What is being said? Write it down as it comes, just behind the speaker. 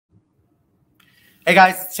Hey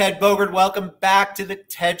guys, it's Ted Bogert. Welcome back to the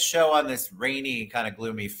TED Show on this rainy, kind of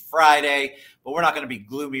gloomy Friday. But we're not going to be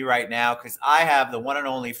gloomy right now because I have the one and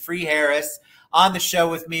only Free Harris on the show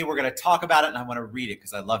with me. We're going to talk about it, and I want to read it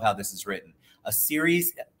because I love how this is written. A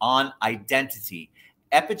series on identity,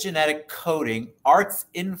 epigenetic coding, arts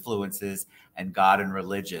influences, and God and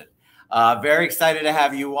religion. Very excited to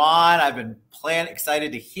have you on. I've been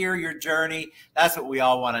excited to hear your journey. That's what we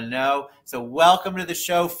all want to know. So welcome to the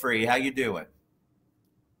show, Free. How you doing?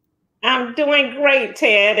 I'm doing great,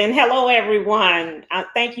 Ted, and hello, everyone.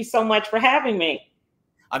 Thank you so much for having me.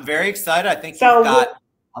 I'm very excited. I think you've got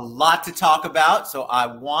a lot to talk about, so I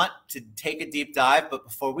want to take a deep dive. But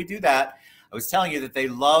before we do that, I was telling you that the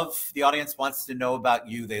audience wants to know about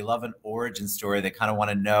you. They love an origin story. They kind of want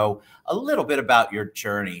to know a little bit about your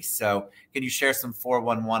journey. So can you share some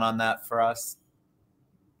 411 on that for us?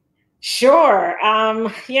 Sure.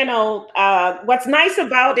 What's nice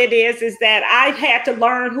about it is that I had to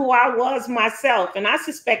learn who I was myself. And I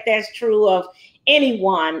suspect that's true of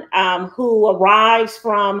anyone who arrives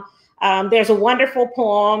from, there's a wonderful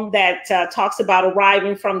poem that talks about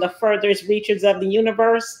arriving from the furthest reaches of the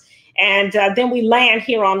universe. And then we land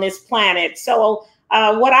here on this planet. So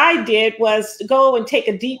what I did was go and take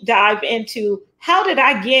a deep dive into how did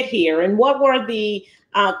I get here and what were the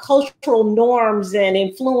cultural norms and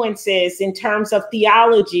influences in terms of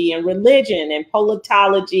theology and religion and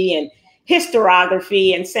politology and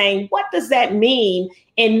historiography, and saying, what does that mean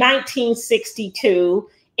in 1962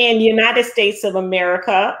 in the United States of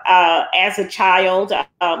America as a child?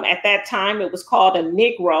 At that time, it was called a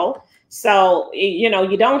Negro. So,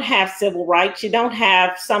 you don't have civil rights, you don't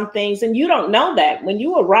have some things, and you don't know that. When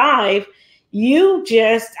you arrive, you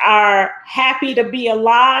just are happy to be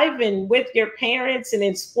alive and with your parents and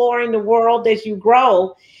exploring the world as you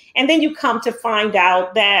grow. And then you come to find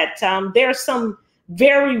out that there's some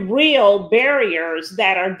very real barriers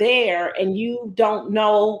that are there, and you don't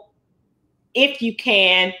know if you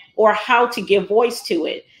can or how to give voice to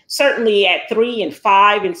it. Certainly at 3 and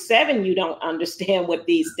 5 and 7, you don't understand what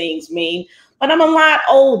these things mean. But I'm a lot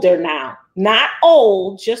older now. Not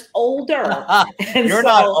old, just older. You're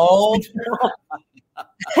not old.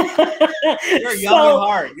 You're young at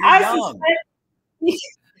heart. You're young.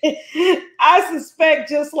 I suspect,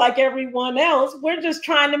 just like everyone else, we're just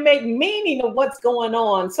trying to make meaning of what's going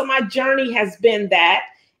on. So my journey has been that,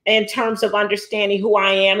 in terms of understanding who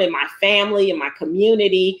I am in my family, in my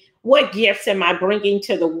community, what gifts am I bringing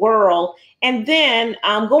to the world, and then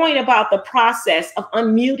going about the process of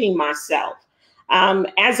unmuting myself.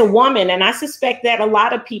 As a woman, and I suspect that a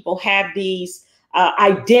lot of people have these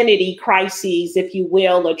identity crises, if you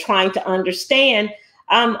will, or trying to understand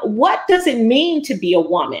what does it mean to be a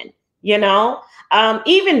woman?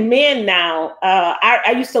 Even men now.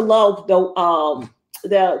 I used to love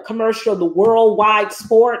the commercial, the worldwide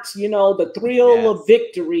sports, the thrill of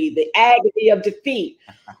victory, the agony of defeat.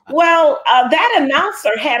 Well, that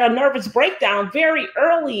announcer had a nervous breakdown very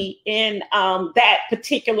early in that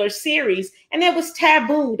particular series. And it was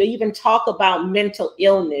taboo to even talk about mental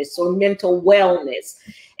illness or mental wellness.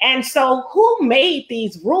 And so who made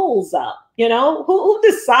these rules up? Who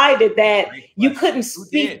decided that you couldn't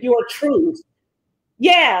speak your truth?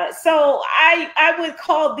 Yeah. So I would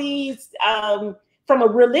call these, from a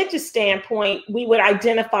religious standpoint, we would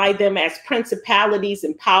identify them as principalities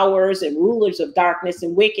and powers and rulers of darkness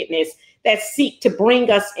and wickedness that seek to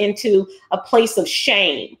bring us into a place of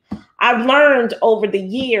shame. I've learned over the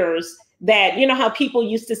years that, how people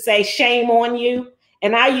used to say, shame on you.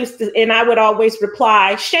 And I would always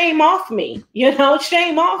reply, shame off me,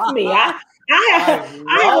 shame off me. I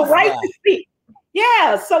have a right to speak.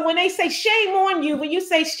 Yeah. So when they say shame on you, when you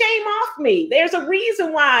say shame off me, there's a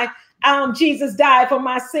reason why Jesus died for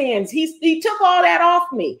my sins. He took all that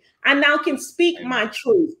off me. I now can speak my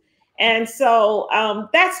truth. And so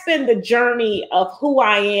that's been the journey of who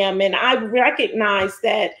I am. And I recognize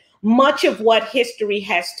that much of what history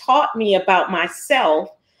has taught me about myself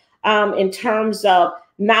in terms of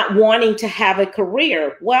not wanting to have a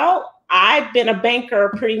career. Well, I've been a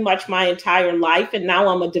banker pretty much my entire life, and now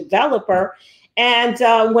I'm a developer. And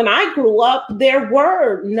when I grew up, there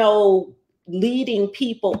were no leading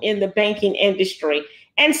people in the banking industry.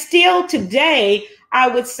 And still today, I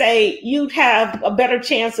would say you'd have a better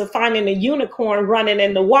chance of finding a unicorn running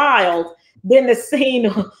in the wild than to seeing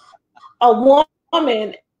a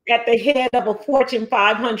woman at the head of a Fortune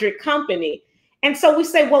 500 company. And so we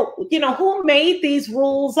say, well, who made these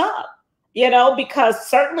rules up? Because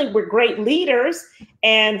certainly we're great leaders,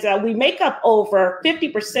 and we make up over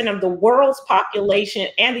 50% of the world's population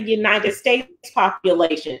and the United States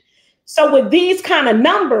population. So with these kind of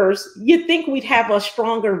numbers, you'd think we'd have a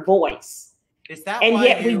stronger voice. Is that And why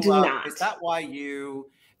yet we you, do not. is that why you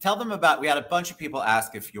tell them about, we had a bunch of people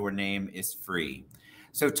ask if your name is free.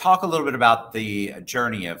 So talk a little bit about the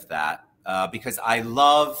journey of that, because I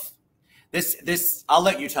love this, I'll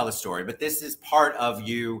let you tell the story, but this is part of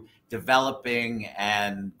you developing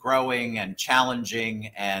and growing and challenging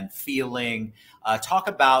and feeling. Talk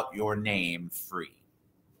about your name, Free.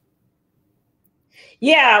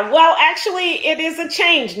 Yeah, well, actually, it is a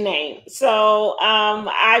changed name. So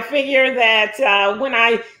I figure that when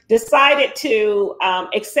I decided to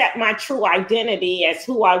accept my true identity as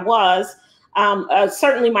who I was,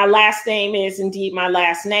 certainly my last name is indeed my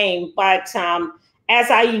last name. But as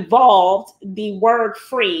I evolved, the word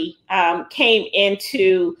free came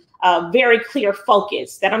into very clear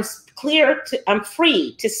focus that I'm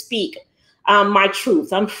free to speak my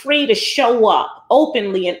truth. I'm free to show up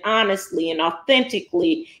openly and honestly and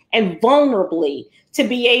authentically and vulnerably to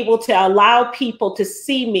be able to allow people to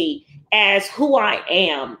see me as who I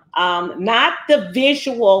am, not the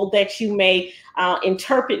visual that you may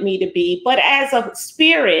interpret me to be, but as a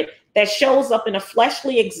spirit that shows up in a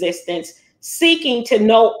fleshly existence, seeking to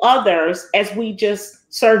know others as we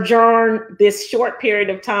just sojourn this short period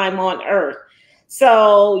of time on earth.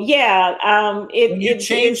 So yeah, When you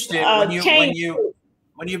changed it,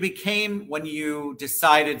 when you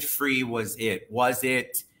decided free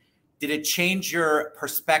did it change your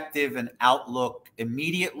perspective and outlook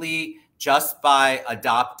immediately just by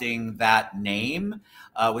adopting that name?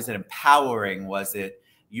 Was it empowering? Was it,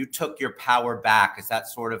 you took your power back? Is that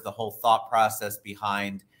sort of the whole thought process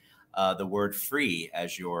behind the word free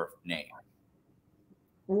as your name?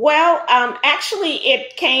 Well, actually,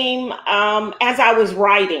 it came as I was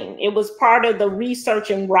writing. It was part of the research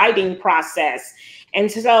and writing process. And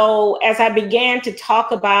so as I began to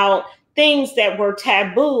talk about things that were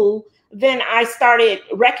taboo, then I started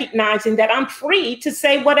recognizing that I'm free to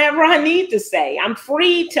say whatever I need to say. I'm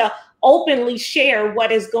free to openly share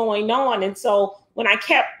what is going on. And so when I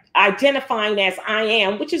kept identifying as I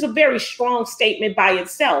am, which is a very strong statement by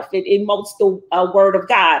itself, it emotes the word of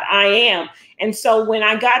God, I am. And so when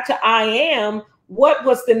I got to I am, what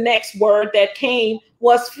was the next word that came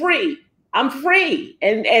was free. I'm free.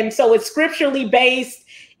 And so it's scripturally based.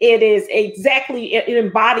 It is exactly, it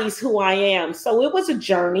embodies who I am. So it was a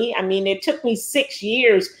journey. I mean, it took me 6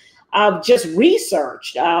 years of just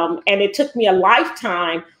research. And it took me a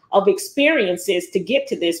lifetime of experiences to get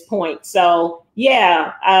to this point. So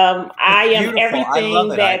yeah, I am everything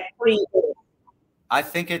that free is. I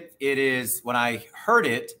think it is, when I heard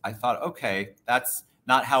it, I thought, okay, that's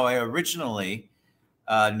not how I originally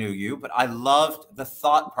knew you, but I loved the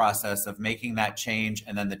thought process of making that change.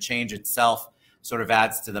 And then the change itself sort of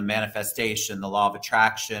adds to the manifestation, the law of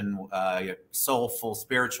attraction, your soulful,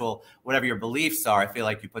 spiritual, whatever your beliefs are. I feel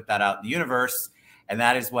like you put that out in the universe, and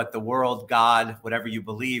that is what the world, God, whatever you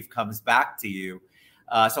believe, comes back to you.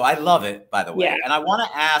 So I love it, by the way. Yeah. And I want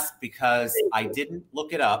to ask, because I didn't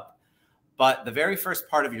look it up, but the very first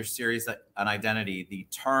part of your series on identity, the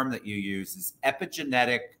term that you use is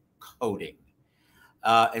epigenetic coding.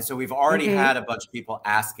 And so we've already had a bunch of people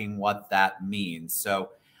asking what that means. So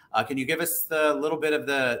can you give us the little bit of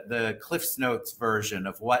the Cliff's Notes version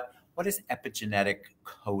of what is epigenetic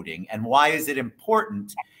coding and why is it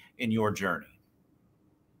important in your journey?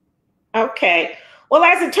 Okay. Well,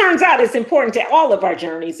 as it turns out, it's important to all of our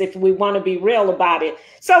journeys if we want to be real about it.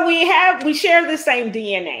 So we share the same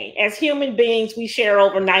DNA. As human beings, we share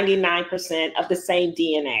over 99% of the same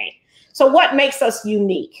DNA. So what makes us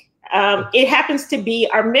unique? It happens to be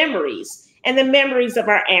our memories and the memories of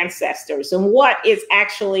our ancestors and what is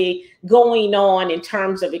actually going on in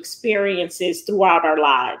terms of experiences throughout our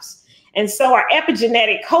lives. And so our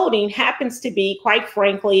epigenetic coding happens to be, quite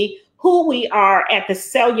frankly, who we are at the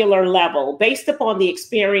cellular level based upon the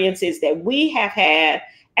experiences that we have had,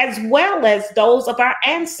 as well as those of our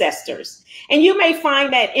ancestors. And you may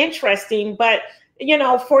find that interesting, but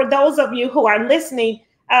for those of you who are listening,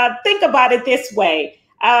 think about it this way.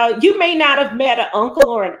 You may not have met an uncle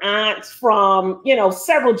or an aunt from,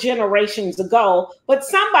 several generations ago, but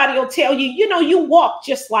somebody will tell you, you walk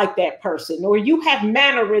just like that person, or you have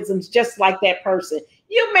mannerisms just like that person.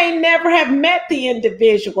 You may never have met the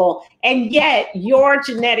individual, and yet your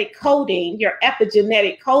genetic coding, your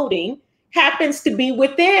epigenetic coding, happens to be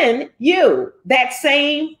within you, that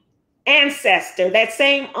same ancestor, that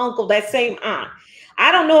same uncle, that same aunt.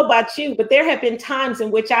 I don't know about you, but there have been times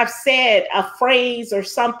in which I've said a phrase or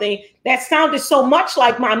something that sounded so much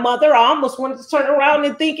like my mother, I almost wanted to turn around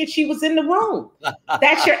and think if she was in the room.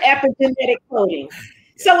 That's your epigenetic coding.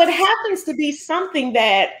 So it happens to be something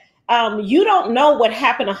that you don't know what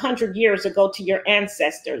happened 100 years ago to your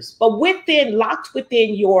ancestors, but locked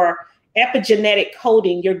within your epigenetic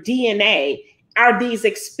coding, your DNA, are these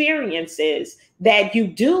experiences that you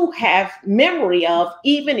do have memory of,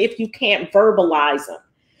 even if you can't verbalize them.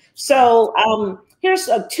 So here's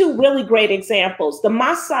two really great examples: the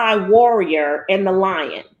Maasai warrior and the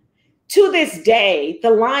lion. To this day, the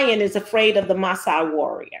lion is afraid of the Maasai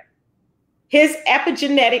warrior. His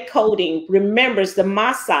epigenetic coding remembers the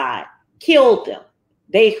Maasai killed them.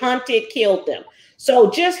 They hunted, killed them. So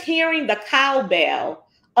just hearing the cowbell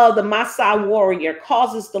of the Maasai warrior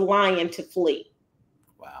causes the lion to flee.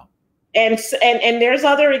 Wow. And there's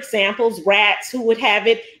other examples: rats who would have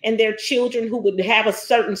it, and their children who would have a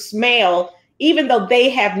certain smell, even though they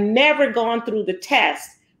have never gone through the test,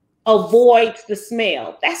 avoids the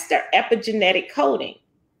smell. That's their epigenetic coding.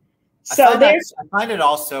 So I find it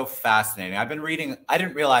also fascinating. I've been reading, I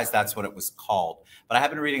didn't realize that's what it was called, but I have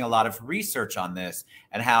been reading a lot of research on this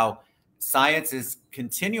and how science is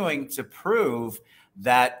continuing to prove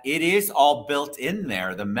that it is all built in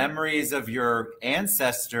there. The memories of your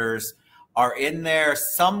ancestors are in there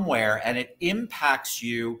somewhere, and it impacts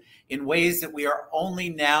you in ways that we are only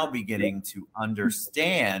now beginning to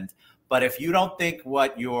understand. But if you don't think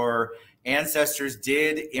what your ancestors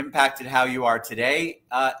did impacted how you are today,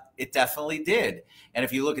 it definitely did. And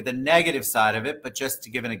if you look at the negative side of it, but just to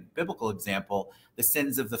give a biblical example, the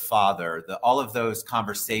sins of the father, all of those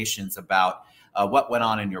conversations about what went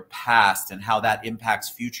on in your past and how that impacts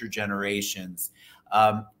future generations,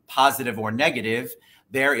 positive or negative,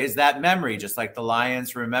 there is that memory. Just like the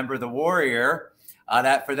lions remember the warrior,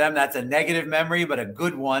 that for them, that's a negative memory, but a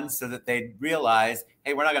good one, so that they realize,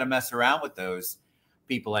 hey, we're not going to mess around with those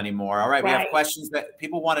people anymore. All right, we have questions that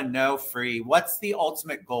people want to know. Free, what's the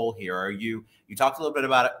ultimate goal here? You talked a little bit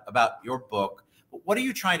about your book. What are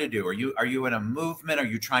you trying to do? Are you in a movement? Are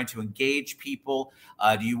you trying to engage people?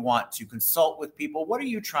 Do you want to consult with people? What are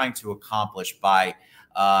you trying to accomplish by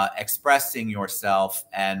expressing yourself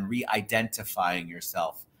and re-identifying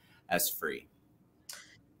yourself as free?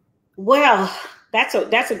 Well, that's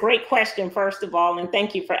a great question, first of all, and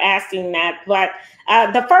thank you for asking that. But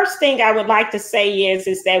the first thing I would like to say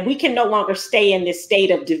is that we can no longer stay in this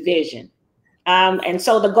state of division. And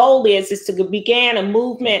so the goal is to begin a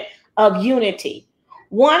movement of unity,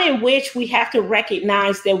 one in which we have to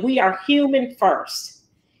recognize that we are human first.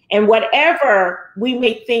 And whatever we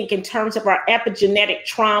may think in terms of our epigenetic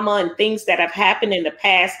trauma and things that have happened in the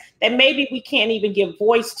past that maybe we can't even give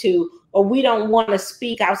voice to, or we don't want to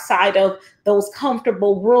speak outside of those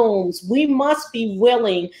comfortable rooms, we must be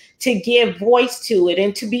willing to give voice to it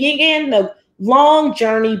and to begin the long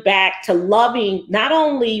journey back to loving not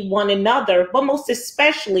only one another, but most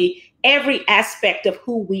especially every aspect of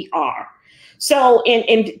who we are. So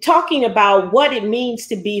in talking about what it means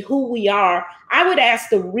to be who we are, I would ask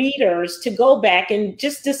the readers to go back and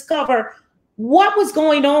just discover what was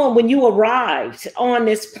going on when you arrived on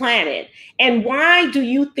this planet, and why do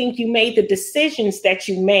you think you made the decisions that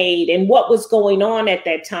you made, and what was going on at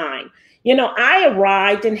that time. You know, I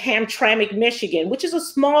arrived in Hamtramck, Michigan, which is a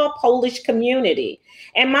small Polish community,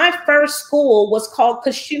 and my first school was called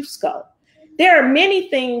Kosciuszko. There are many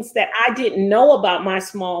things that I didn't know about my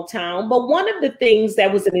small town, but one of the things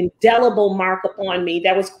that was an indelible mark upon me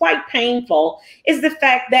that was quite painful is the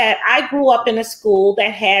fact that I grew up in a school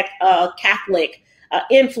that had Catholic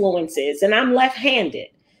influences, and I'm left-handed.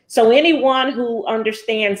 So anyone who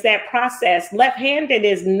understands that process, left-handed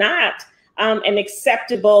is not an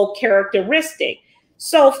acceptable characteristic.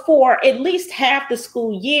 So for at least half the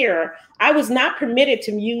school year, I was not permitted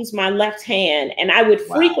to use my left hand, and I would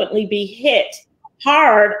frequently be hit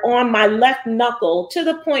hard on my left knuckle to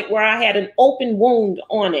the point where I had an open wound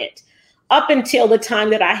on it, up until the time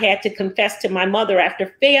that I had to confess to my mother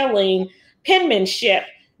after failing penmanship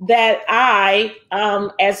that I,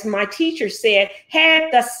 as my teacher said,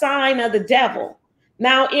 had the sign of the devil.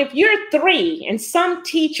 Now, if you're 3 and some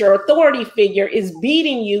teacher, authority figure is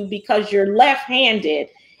beating you because you're left-handed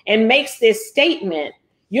and makes this statement,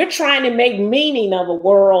 you're trying to make meaning of a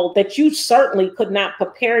world that you certainly could not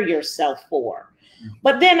prepare yourself for.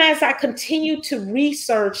 But then as I continued to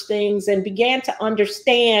research things and began to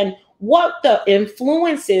understand what the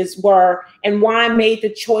influences were and why I made the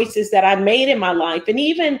choices that I made in my life, and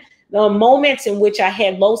even the moments in which I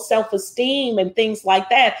had low self-esteem and things like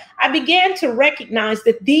that, I began to recognize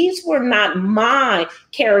that these were not my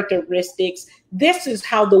characteristics. This is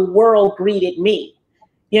how the world greeted me,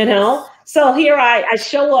 you know? So here I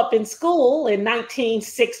show up in school in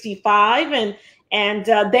 1965, and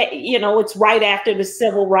that, you know, it's right after the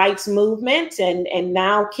civil rights movement, and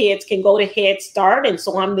now kids can go to Head Start, and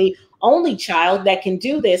so I'm the only child that can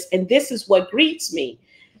do this, and this is what greets me.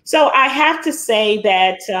 So I have to say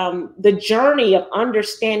that the journey of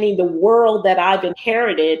understanding the world that I've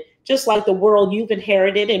inherited, just like the world you've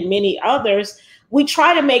inherited and many others, we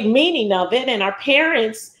try to make meaning of it. And our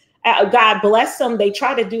parents, God bless them, they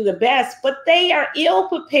try to do the best, but they are ill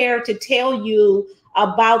prepared to tell you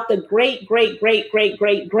about the great, great, great, great,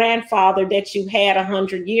 great grandfather that you had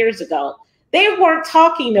 100 years ago. They weren't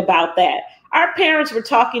talking about that. Our parents were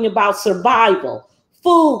talking about survival,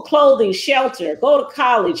 food, clothing, shelter, go to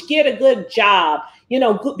college, get a good job, you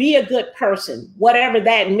know, be a good person, whatever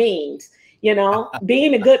that means. You know,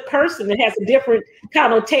 being a good person, it has a different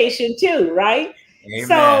connotation too, right? Amen.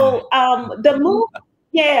 So so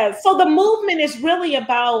the movement is really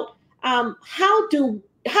about how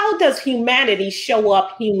does humanity show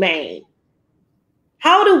up humane?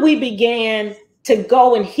 How do we begin to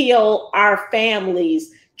go and heal our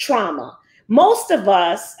family's trauma? Most of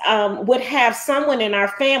us would have someone in our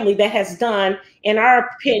family that has done, in our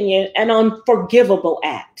opinion, an unforgivable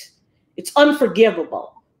act. It's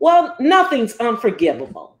unforgivable. Well, nothing's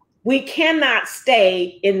unforgivable. We cannot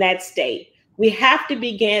stay in that state. We have to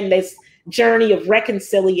begin this journey of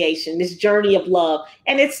reconciliation, this journey of love.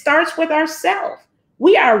 And it starts with ourselves.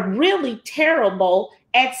 We are really terrible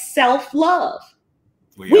at self-love.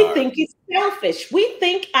 We think it's selfish. We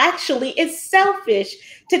think actually it's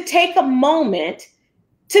selfish to take a moment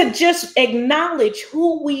to just acknowledge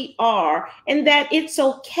who we are and that it's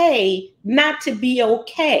okay not to be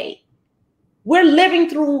okay. We're living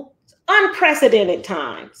through unprecedented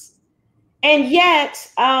times. And yet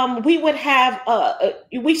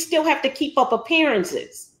we still have to keep up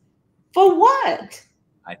appearances. For what?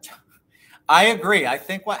 I agree. I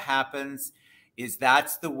think what happens is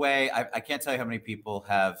that's the way. I can't tell you how many people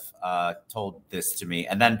have told this to me,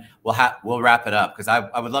 and then we'll wrap it up because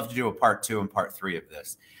I would love to do a part 2 and part 3 of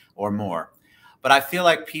this or more. But I feel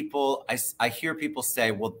like I hear people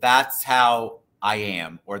say, well, that's how I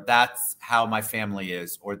am, or that's how my family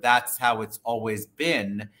is, or that's how it's always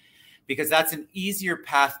been, because that's an easier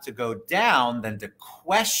path to go down than to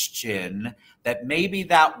question that maybe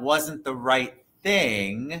that wasn't the right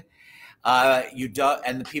thing.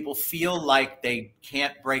 And the people feel like they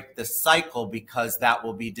can't break the cycle because that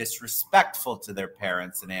will be disrespectful to their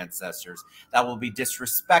parents and ancestors. That will be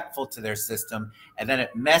disrespectful to their system. And then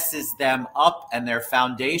it messes them up and their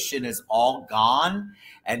foundation is all gone.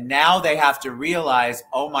 And now they have to realize,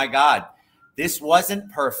 oh my God, this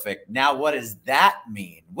wasn't perfect. Now, what does that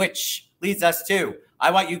mean? Which leads us to,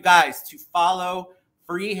 I want you guys to follow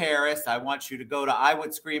Free Harris. I want you to go to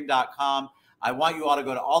iwouldScream.com. I want you all to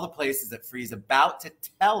go to all the places that Free's about to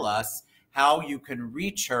tell us how you can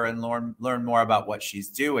reach her and learn more about what she's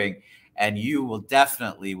doing. And you will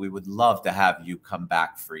definitely, we would love to have you come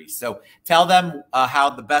back, Free. So tell them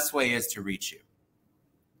how the best way is to reach you.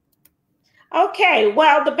 Okay,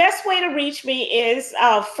 well, the best way to reach me is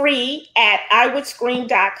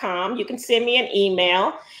free@iwouldScream.com. You can send me an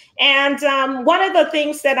email. And one of the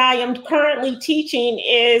things that I am currently teaching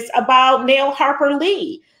is about Nell Harper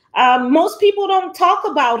Lee. Most people don't talk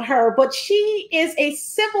about her, but she is a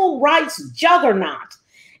civil rights juggernaut.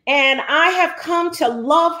 And I have come to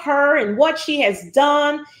love her and what she has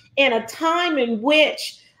done in a time in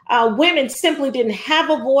which women simply didn't have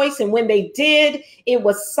a voice. And when they did, it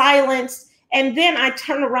was silenced. And then I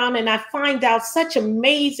turn around and I find out such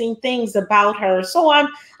amazing things about her. So I'm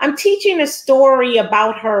teaching a story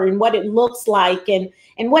about her and what it looks like and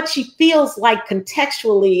what she feels like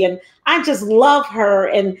contextually. And I just love her.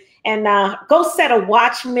 And Go Set a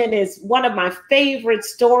Watchman is one of my favorite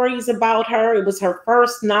stories about her. It was her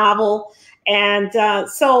first novel. And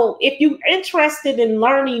so if you're interested in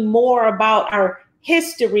learning more about our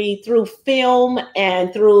history through film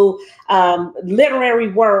and through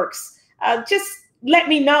literary works, just let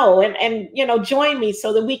me know and join me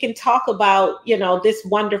so that we can talk about, this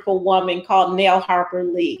wonderful woman called Nell Harper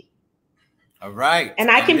Lee. All right.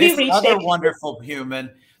 And I can be reached. Other wonderful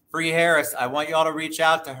human, Free Harris. I want you all to reach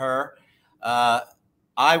out to her.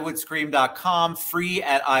 iwouldScream.com,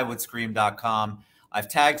 free@iwouldScream.com. I've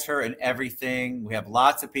tagged her in everything. We have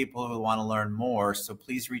lots of people who want to learn more. So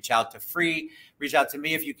please reach out to Free. Reach out to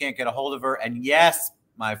me if you can't get a hold of her. And yes,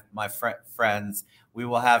 my friends, we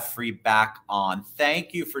will have Free back on.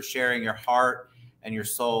 Thank you for sharing your heart and your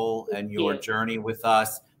soul and your journey with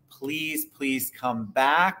us. Please, please come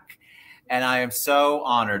back. And I am so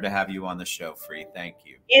honored to have you on the show, Free. Thank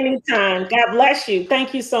you. Anytime. God bless you.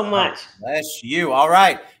 Thank you so much. God bless you. All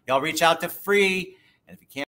right. Y'all reach out to Free. And if you can't